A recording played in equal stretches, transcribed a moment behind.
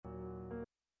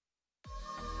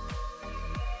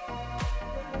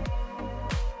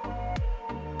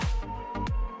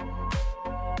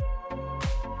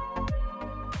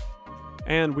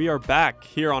And we are back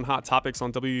here on Hot Topics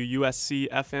on WUSC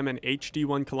FM and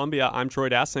HD1 Columbia. I'm Troy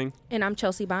Dassing. And I'm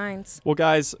Chelsea Bynes. Well,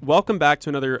 guys, welcome back to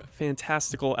another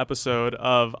fantastical episode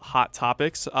of Hot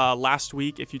Topics. Last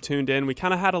week, if you tuned in, we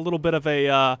kind of had a little bit of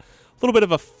a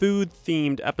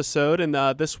food-themed episode, and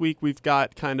this week we've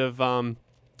got kind of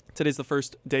today's the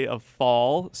first day of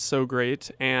fall, so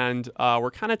great, and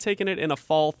we're kind of taking it in a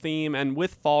fall theme, and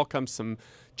with fall comes some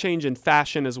change in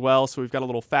fashion as well, so we've got a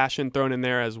little fashion thrown in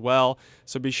there as well,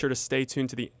 so be sure to stay tuned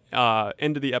to the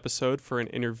end of the episode for an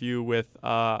interview with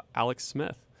Alex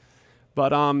Smith.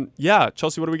 But yeah,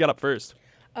 Chelsea, what do we got up first?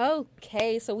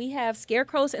 Okay, so we have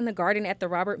scarecrows in the garden at the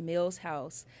Robert Mills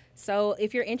House. So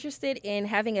if you're interested in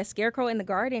having a scarecrow in the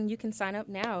garden, you can sign up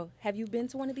now. Have you been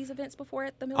to one of these events before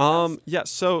at the Mills House? Yeah,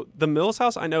 so the Mills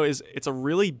House, I know it's a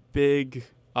really big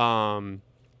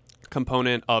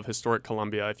component of Historic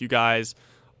Columbia. If you guys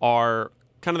are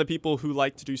kind of the people who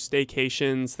like to do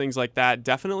staycations, things like that,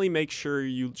 definitely make sure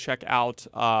you check out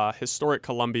Historic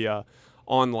Columbia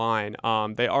online.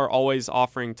 They are always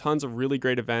offering tons of really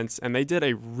great events, and they did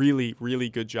a really, really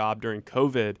good job during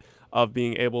COVID of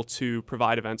being able to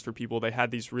provide events for people. They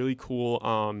had these really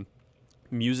cool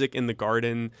music in the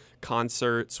garden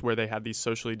concerts where they had these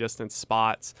socially distanced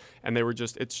spots, and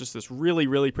it's just this really,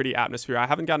 really pretty atmosphere. I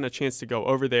haven't gotten a chance to go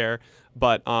over there,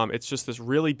 but it's just this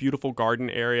really beautiful garden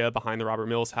area behind the Robert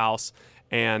Mills House,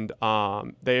 and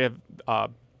they have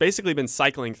basically been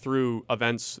cycling through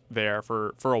events there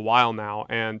for a while now,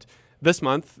 and this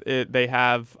month they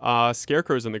have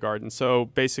scarecrows in the garden. So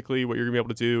basically what you're gonna be able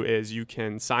to do is you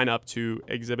can sign up to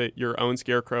exhibit your own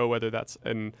scarecrow, whether that's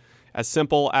as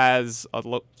simple as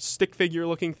a stick figure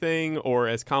looking thing or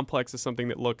as complex as something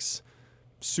that looks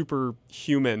super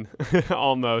human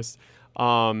almost.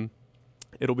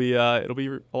 It'll be a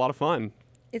lot of fun.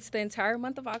 It's the entire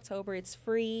month of October. It's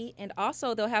free, and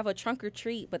also they'll have a trunk or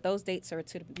treat, but those dates are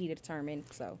to be determined.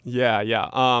 So yeah.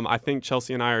 I think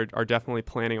Chelsea and I are definitely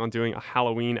planning on doing a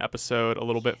Halloween episode a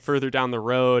little bit further down the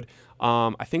road.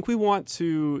 I think we want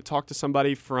to talk to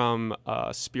somebody from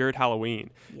Spirit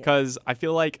Halloween, because I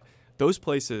feel like those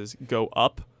places go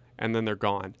up and then they're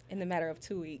gone in the matter of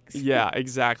 2 weeks. Yeah,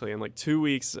 exactly. In like 2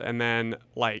 weeks, and then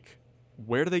like,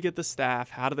 where do they get the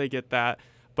staff? How do they get that?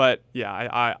 But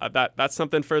yeah, that's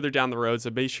something further down the road.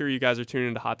 So be sure you guys are tuning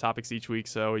into Hot Topics each week,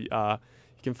 so you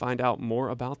can find out more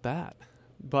about that.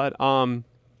 But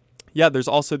yeah, there's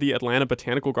also the Atlanta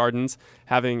Botanical Gardens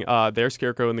having their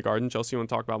scarecrow in the garden. Chelsea, you want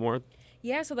to talk about more?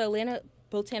 Yeah, so the Atlanta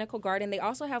Botanical Garden, they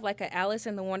also have like a Alice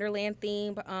in the Wonderland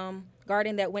theme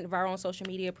garden that went viral on social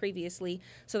media previously.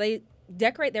 So they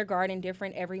decorate their garden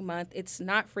different every month. It's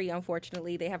not free,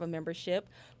 unfortunately. They have a membership,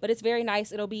 but it's very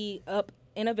nice. It'll be up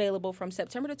and available from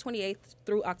September the 28th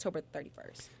through October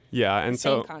 31st. Yeah, and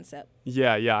same concept.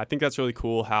 Yeah, I think that's really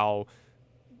cool how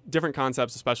different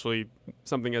concepts, especially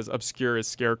something as obscure as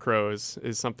scarecrows,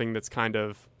 is something that's kind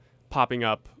of popping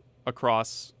up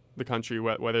across the country,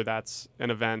 whether that's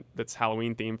an event that's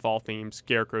Halloween themed, fall themed,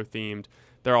 scarecrow themed.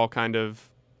 They're all kind of,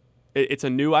 it's a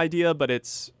new idea, but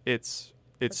it's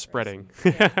spreading.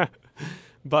 Yeah.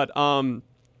 But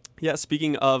yeah,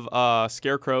 speaking of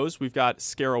scarecrows, we've got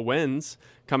Scarowinds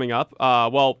coming up.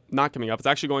 Well, not coming up. It's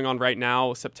actually going on right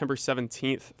now, September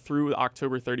 17th through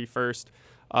October 31st.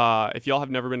 If y'all have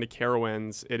never been to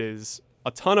Carowinds, it is a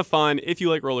ton of fun if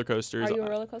you like roller coasters. Are you a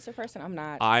roller coaster person? I'm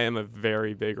not. I am a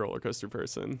very big roller coaster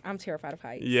person. I'm terrified of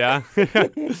heights. Yeah.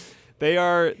 They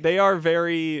are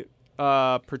very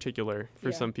particular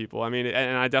for some people. I mean,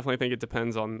 and I definitely think it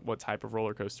depends on what type of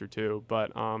roller coaster too.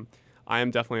 But I am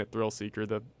definitely a thrill seeker.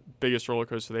 The biggest roller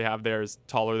coaster they have there is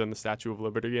taller than the Statue of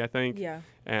Liberty, I think. Yeah.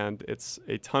 And it's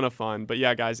a ton of fun. But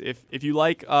yeah, guys, if you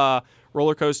like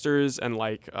roller coasters and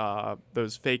like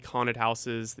those fake haunted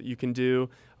houses that you can do,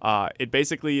 it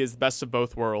basically is the best of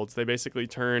both worlds. They basically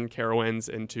turn Carowinds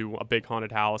into a big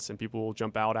haunted house, and people will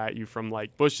jump out at you from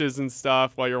like bushes and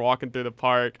stuff while you're walking through the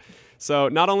park. So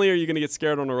not only are you going to get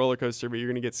scared on a roller coaster, but you're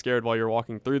going to get scared while you're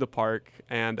walking through the park.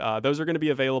 And those are going to be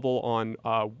available on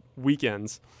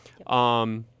weekends.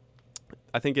 Yep.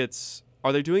 I think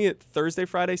are they doing it Thursday,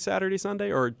 Friday, Saturday,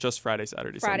 Sunday, or just Friday,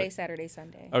 Saturday, Sunday? Friday, Saturday,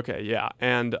 Sunday. Okay, yeah.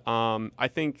 And I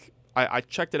think I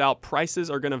checked it out. Prices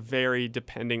are going to vary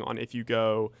depending on if you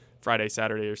go Friday,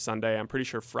 Saturday, or Sunday. I'm pretty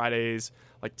sure Friday's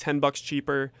like $10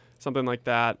 cheaper, something like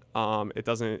that.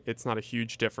 It's not a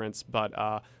huge difference, but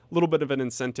a little bit of an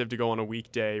incentive to go on a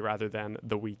weekday rather than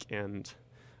the weekend.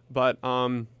 But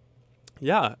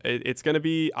yeah, it's going to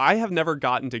be, I have never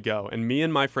gotten to go, and me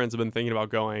and my friends have been thinking about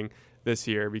going this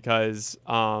year because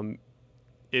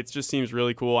it just seems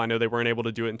really cool. I know they weren't able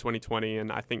to do it in 2020,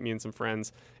 and I think me and some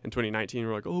friends in 2019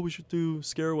 were like, oh, we should do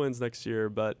Scarowinds next year,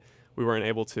 but we weren't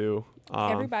able to.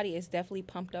 Everybody is definitely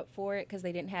pumped up for it because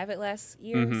they didn't have it last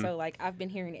year. So, like, I've been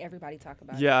hearing everybody talk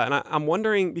about it. Yeah, and I'm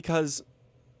wondering, because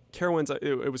Carowinds,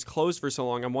 it was closed for so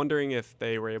long, I'm wondering if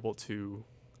they were able to,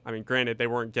 I mean, granted, they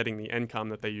weren't getting the income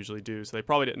that they usually do, so they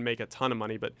probably didn't make a ton of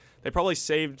money, but they probably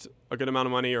saved a good amount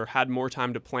of money or had more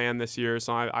time to plan this year,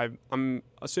 so I'm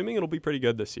assuming it'll be pretty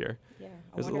good this year. Yeah,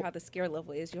 I wonder how the scare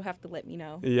level is. You'll have to let me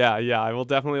know. Yeah, I will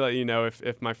definitely let you know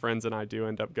if my friends and I do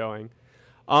end up going.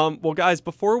 Well, guys,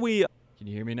 before we... Can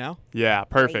you hear me now? Yeah,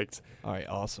 perfect. All right,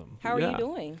 awesome. How are you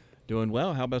doing? Doing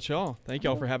well. How about y'all? Thank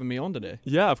y'all for having me on today.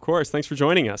 Yeah, of course. Thanks for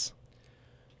joining us.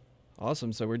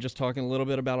 Awesome. So we're just talking a little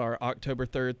bit about our October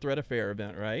 3rd Thread Affair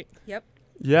event, right? Yep.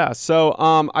 Yeah, so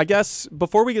I guess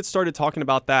before we get started talking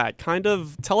about that, kind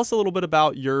of tell us a little bit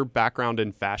about your background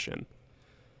in fashion.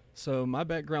 So my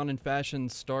background in fashion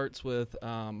starts with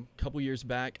a couple years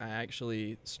back. I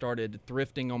actually started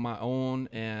thrifting on my own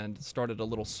and started a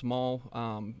little small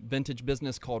vintage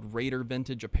business called Raider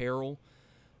Vintage Apparel,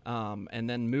 and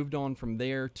then moved on from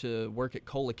there to work at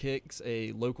Cola Kicks,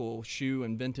 a local shoe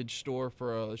and vintage store,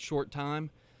 for a short time,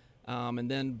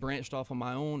 and then branched off on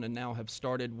my own and now have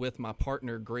started with my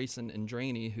partner Grayson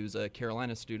Andraney, who's a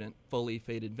Carolina student, Fully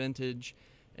Faded Vintage,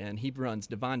 and he runs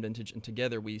Divine Vintage, and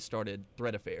together we started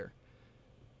Thread Affair.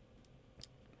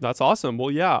 That's awesome. Well,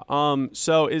 yeah.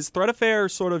 So is Thread Affair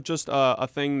sort of just a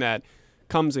thing that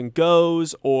comes and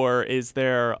goes, or is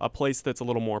there a place that's a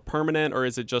little more permanent, or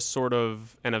is it just sort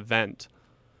of an event?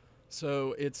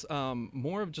 So it's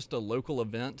more of just a local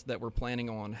event that we're planning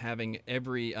on having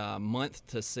every month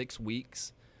to 6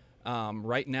 weeks.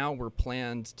 Right now, we're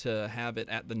planned to have it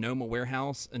at the Noma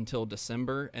Warehouse until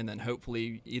December, and then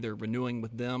hopefully either renewing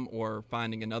with them or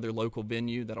finding another local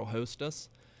venue that'll host us.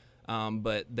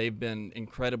 But they've been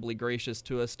incredibly gracious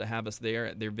to us to have us there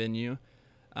at their venue.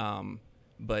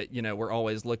 But, you know, we're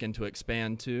always looking to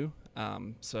expand too.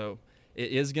 So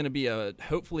it is going to be a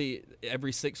hopefully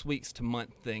every 6 weeks to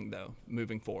month thing, though,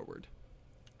 moving forward.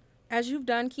 As you've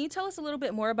done, can you tell us a little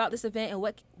bit more about this event and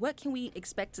what can we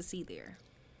expect to see there?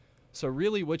 So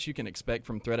really what you can expect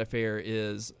from Thread Affair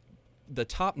is the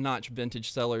top-notch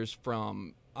vintage sellers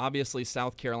from obviously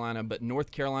South Carolina, but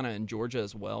North Carolina and Georgia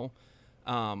as well.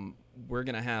 We're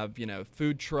going to have, you know,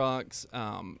 food trucks.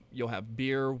 You'll have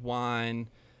beer, wine,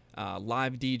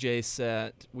 live DJ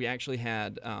set. We actually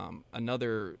had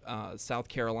another South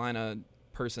Carolina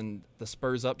person, the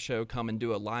Spurs Up Show, come and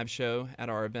do a live show at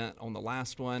our event on the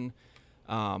last one.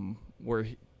 We're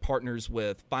partners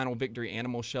with Final Victory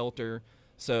Animal Shelter,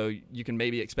 so you can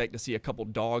maybe expect to see a couple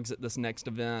dogs at this next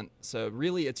event. So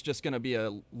really it's just going to be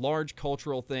a large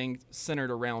cultural thing centered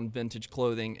around vintage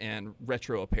clothing and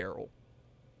retro apparel.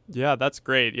 Yeah, that's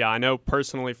great. Yeah, I know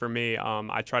personally for me,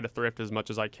 I try to thrift as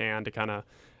much as I can to kind of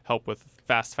help with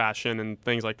fast fashion and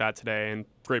things like that today. And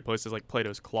great places like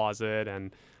Plato's Closet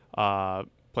and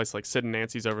places like Sid and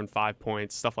Nancy's over in 5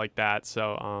 Points, stuff like that.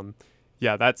 So,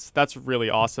 yeah, that's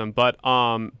really awesome. But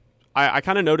I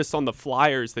kind of noticed on the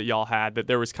flyers that y'all had that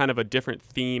there was kind of a different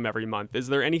theme every month. Is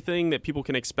there anything that people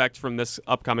can expect from this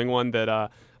upcoming one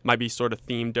that might be sort of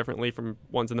themed differently from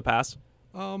ones in the past?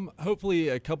 Hopefully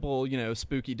a couple, you know,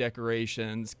 spooky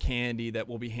decorations, candy that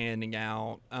we'll be handing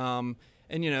out,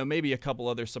 and, you know, maybe a couple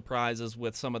other surprises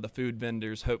with some of the food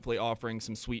vendors, hopefully offering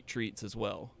some sweet treats as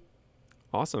well.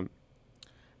 Awesome.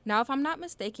 Now, if I'm not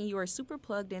mistaken, you are super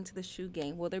plugged into the shoe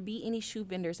game. Will there be any shoe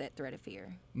vendors at Thread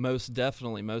Affair? Most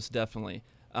definitely.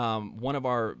 One of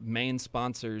our main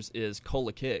sponsors is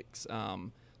Cola Kicks,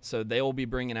 so they will be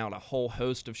bringing out a whole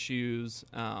host of shoes,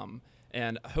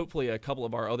 and hopefully a couple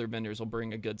of our other vendors will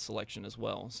bring a good selection as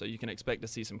well. So you can expect to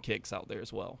see some kicks out there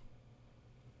as well.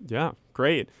 Yeah,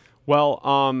 great.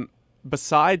 Well,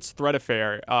 besides Thread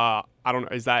Affair, I don't know,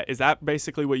 is that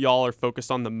basically what y'all are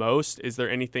focused on the most? Is there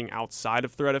anything outside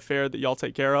of Thread Affair that y'all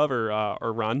take care of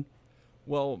or run?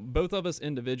 Well, both of us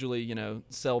individually, you know,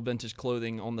 sell vintage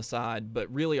clothing on the side,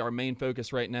 but really our main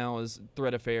focus right now is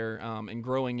Thread Affair, and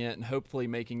growing it and hopefully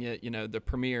making it, you know, the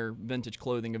premier vintage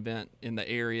clothing event in the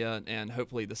area and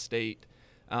hopefully the state.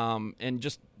 And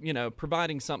just, you know,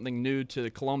 providing something new to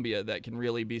Columbia that can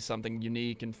really be something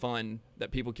unique and fun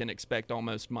that people can expect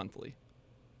almost monthly.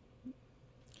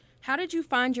 How did you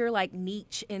find your, like,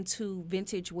 niche into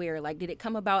vintage wear? Like, did it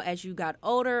come about as you got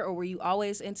older, or were you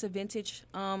always into vintage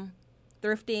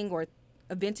thrifting or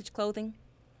vintage clothing?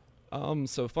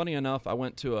 So funny enough, I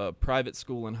went to a private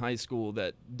school in high school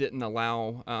that didn't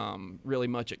allow really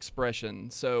much expression.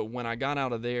 So when I got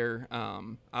out of there,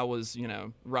 I was, you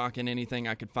know, rocking anything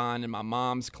I could find in my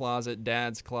mom's closet,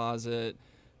 dad's closet,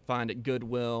 find at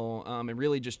Goodwill, and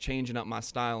really just changing up my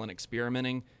style and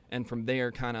experimenting. And from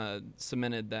there, kind of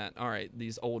cemented that, all right,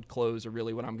 these old clothes are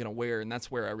really what I'm going to wear. And that's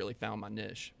where I really found my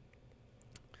niche.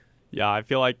 Yeah, I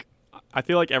feel like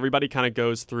everybody kind of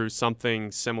goes through something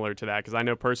similar to that, because I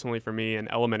know personally for me in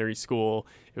elementary school,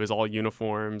 it was all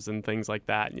uniforms and things like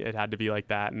that. It had to be like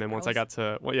that. And then once I got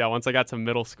to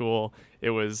middle school, it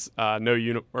was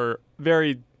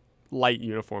very light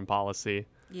uniform policy.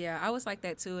 Yeah, I was like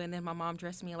that too. And then my mom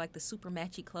dressed me in like the super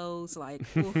matchy clothes, like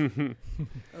oof,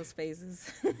 those phases.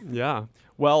 Yeah.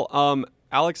 Well,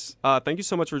 Alex, thank you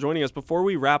so much for joining us. Before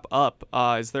we wrap up,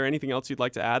 is there anything else you'd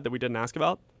like to add that we didn't ask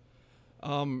about?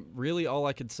 Really, all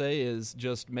I could say is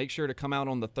just make sure to come out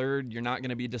on the 3rd. You're not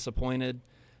going to be disappointed.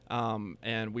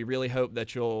 And we really hope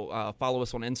that you'll follow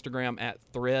us on Instagram at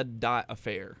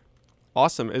thread.affair.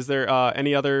 Awesome. Is there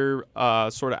any other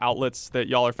sort of outlets that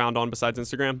y'all are found on besides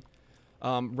Instagram?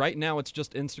 Right now, it's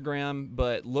just Instagram,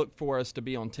 but look for us to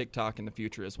be on TikTok in the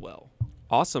future as well.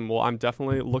 Awesome. Well, I'm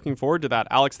definitely looking forward to that.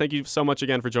 Alex, thank you so much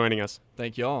again for joining us.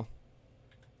 Thank you all.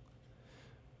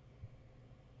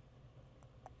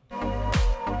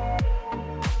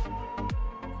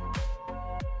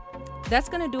 That's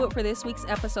going to do it for this week's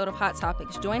episode of Hot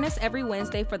Topics. Join us every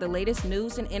Wednesday for the latest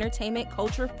news and entertainment,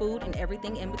 culture, food, and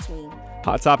everything in between.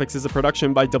 Hot Topics is a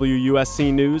production by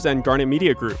WUSC News and Garnet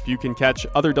Media Group. You can catch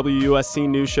other WUSC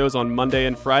News shows on Monday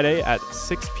and Friday at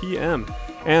 6 p.m.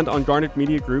 and on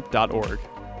garnetmediagroup.org.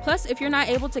 Plus, if you're not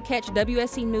able to catch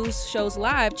WSC News shows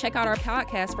live, check out our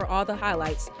podcast for all the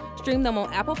highlights. Stream them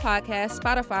on Apple Podcasts,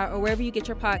 Spotify, or wherever you get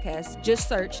your podcasts. Just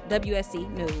search WSC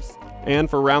News. And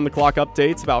for round-the-clock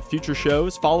updates about future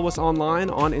shows, follow us online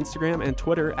on Instagram and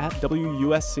Twitter at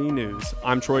WUSC News.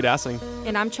 I'm Troy Dassing.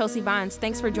 And I'm Chelsea Bonds.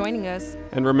 Thanks for joining us.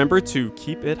 And remember to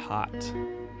keep it hot.